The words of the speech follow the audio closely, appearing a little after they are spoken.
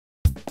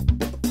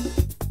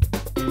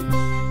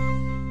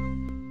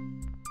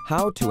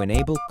How to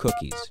enable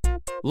cookies.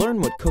 Learn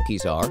what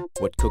cookies are,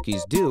 what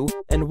cookies do,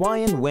 and why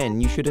and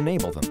when you should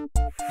enable them.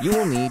 You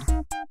will need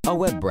a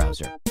web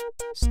browser.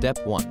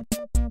 Step 1.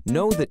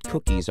 Know that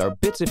cookies are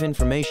bits of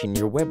information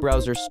your web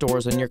browser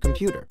stores on your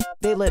computer.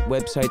 They let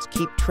websites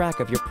keep track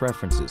of your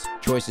preferences,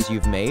 choices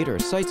you've made, or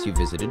sites you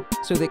visited,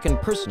 so they can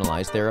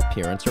personalize their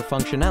appearance or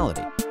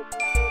functionality.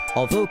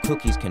 Although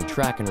cookies can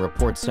track and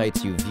report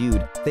sites you've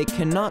viewed, they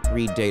cannot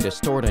read data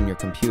stored on your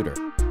computer.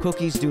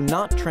 Cookies do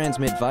not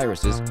transmit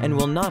viruses and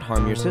will not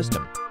harm your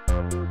system.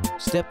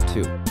 Step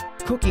 2.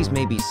 Cookies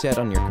may be set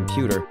on your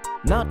computer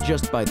not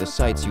just by the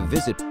sites you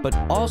visit, but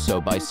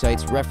also by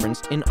sites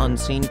referenced in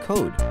unseen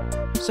code.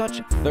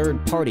 Such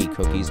third-party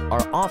cookies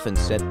are often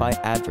set by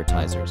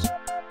advertisers.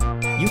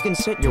 You can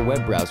set your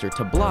web browser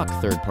to block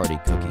third-party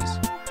cookies.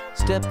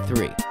 Step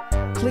 3.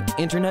 Click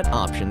Internet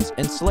Options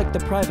and select the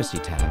Privacy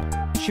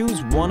tab.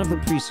 Choose one of the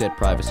preset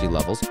privacy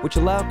levels, which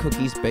allow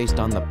cookies based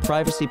on the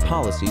privacy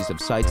policies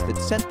of sites that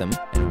set them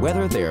and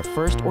whether they are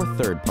first or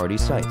third-party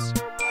sites.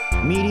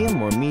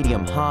 Medium or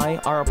medium-high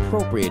are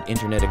appropriate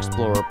Internet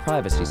Explorer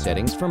privacy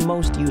settings for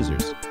most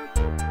users.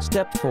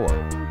 Step 4.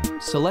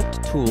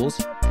 Select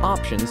Tools,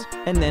 Options,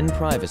 and then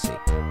Privacy.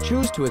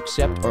 Choose to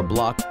accept or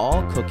block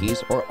all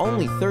cookies or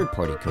only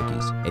third-party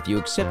cookies. If you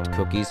accept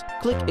cookies,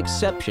 click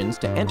Exceptions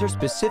to enter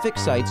specific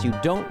sites you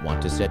don't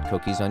want to set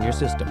cookies on your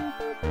system.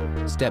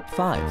 Step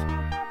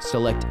 5.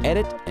 Select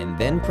Edit and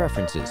then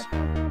Preferences.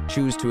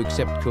 Choose to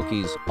accept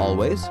cookies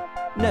always,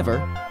 never,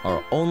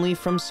 or only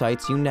from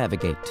sites you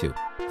navigate to.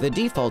 The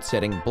default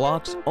setting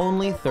blocks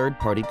only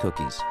third-party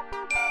cookies.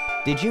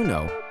 Did you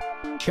know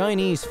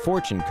Chinese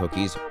fortune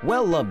cookies,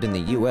 well loved in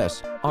the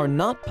US, are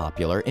not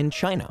popular in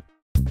China?